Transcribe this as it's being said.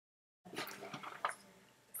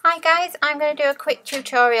Hi guys, I'm going to do a quick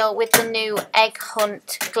tutorial with the new Egg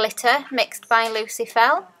Hunt glitter mixed by Lucy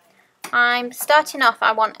Fell. I'm starting off,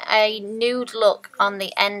 I want a nude look on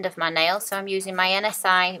the end of my nail, so I'm using my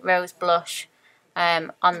NSI Rose Blush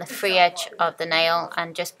on the free edge of the nail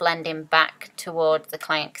and just blending back towards the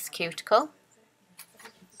client's cuticle.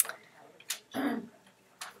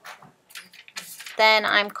 Then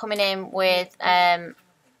I'm coming in with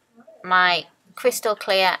my crystal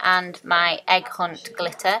clear and my Egg Hunt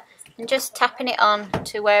glitter and just tapping it on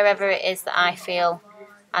to wherever it is that I feel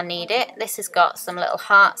I need it. This has got some little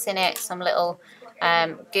hearts in it, some little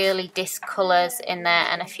girly disc colours in there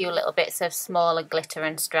and a few little bits of smaller glitter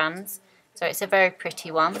and strands. So it's a very pretty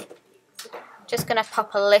one. Just going to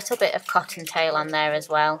pop a little bit of cottontail on there as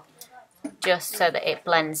well, just so that it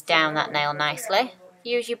blends down that nail nicely.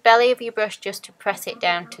 Use your belly of your brush just to press it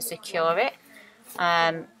down to secure it.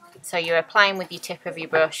 So you're applying with your tip of your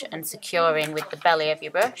brush and securing with the belly of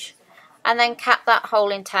your brush. And then cap that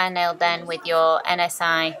whole entire nail then with your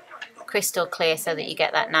NSI crystal clear so that you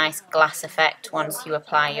get that nice glass effect once you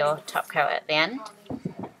apply your top coat at the end.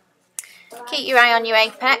 Keep your eye on your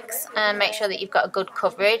apex and make sure that you've got a good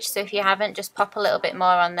coverage. So if you haven't, just pop a little bit more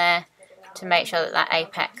on there to make sure that that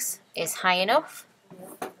apex is high enough.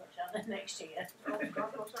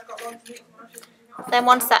 Then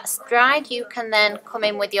once that's dried, you can then come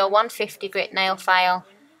in with your 150 grit nail file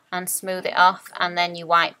and smooth it off, and then your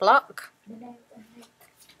white block.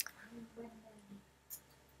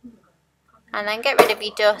 And then get rid of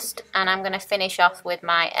your dust, and I'm going to finish off with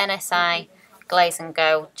my NSI Glaze and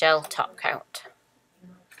Go gel top coat.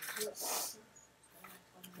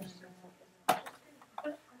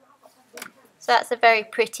 So that's a very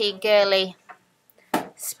pretty girly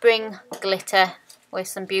spring glitter with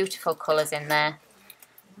some beautiful colours in there.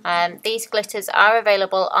 These glitters are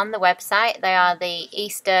available on the website. They are the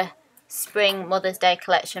Easter Spring Mother's Day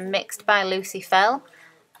collection mixed by Lucy Fell,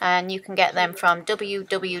 and you can get them from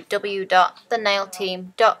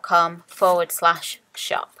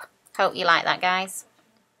www.thenailteam.com/shop. Hope you like that, guys.